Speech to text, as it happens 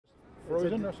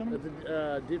frozen or something? It's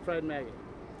a deep fried maggot.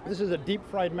 This is a deep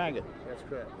fried maggot. That's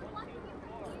correct.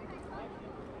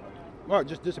 Well, it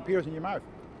just disappears in your mouth.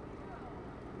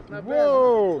 Not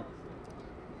Whoa! Bad,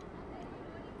 huh?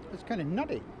 It's kind of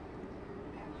nutty.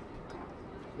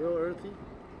 Real earthy.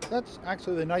 That's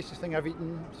actually the nicest thing I've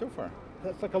eaten so far.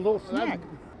 That's like a little snack.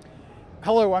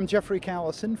 Hello, I'm Jeffrey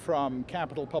Callison from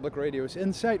Capital Public Radio's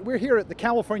Insight. We're here at the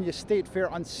California State Fair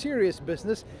on serious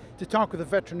business to talk with a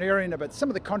veterinarian about some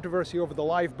of the controversy over the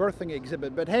live birthing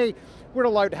exhibit. But hey, we're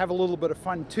allowed to have a little bit of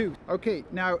fun too. Okay,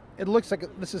 now it looks like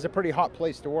this is a pretty hot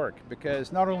place to work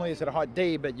because not only is it a hot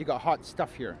day, but you got hot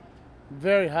stuff here.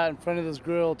 Very hot in front of this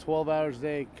grill, 12 hours a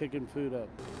day, cooking food up.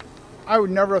 I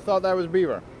would never have thought that was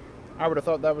beaver. I would have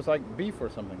thought that was like beef or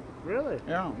something. Really?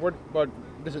 Yeah. But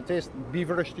does it taste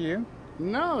beaverish to you?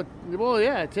 No. Well,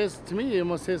 yeah. It tastes, to me, it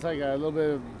almost tastes like a little bit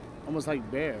of, almost like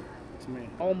bear to me.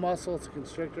 All muscle. It's a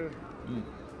constrictor. Mm.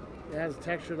 It has a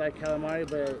texture like calamari,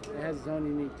 but it has its own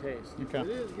unique taste. Okay. It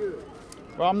is good.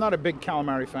 Well, I'm not a big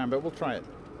calamari fan, but we'll try it.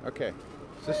 Okay.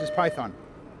 So this is python.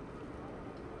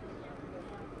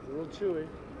 It's a little chewy.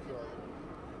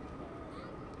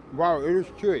 Wow, it is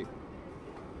chewy.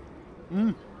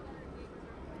 Mmm.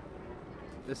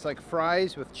 It's like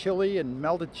fries with chili and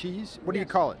melted cheese. What do you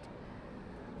call it?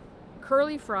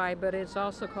 Curly fry, but it's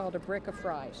also called a brick of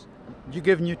fries. Do you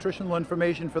give nutritional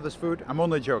information for this food? I'm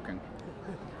only joking.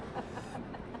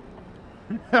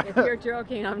 If you're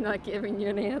joking, I'm not giving you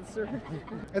an answer.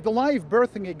 At the live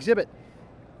birthing exhibit,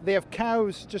 they have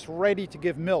cows just ready to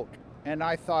give milk. And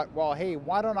I thought, well, hey,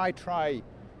 why don't I try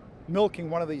milking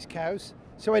one of these cows?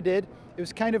 So I did. It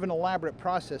was kind of an elaborate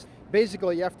process.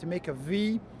 Basically, you have to make a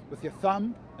V with your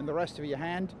thumb and the rest of your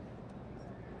hand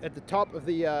at the top of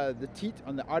the teat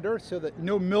on the udder so that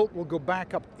no milk will go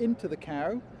back up into the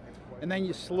cow. And then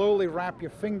you slowly wrap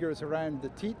your fingers around the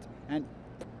teat and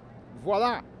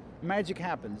voila, magic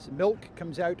happens. Milk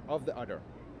comes out of the udder.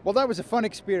 Well, that was a fun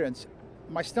experience.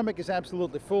 My stomach is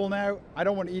absolutely full now. I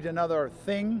don't want to eat another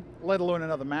thing, let alone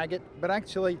another maggot. But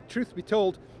actually, truth be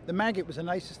told, the maggot was the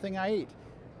nicest thing I ate.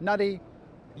 Nutty,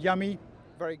 yummy,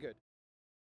 very good.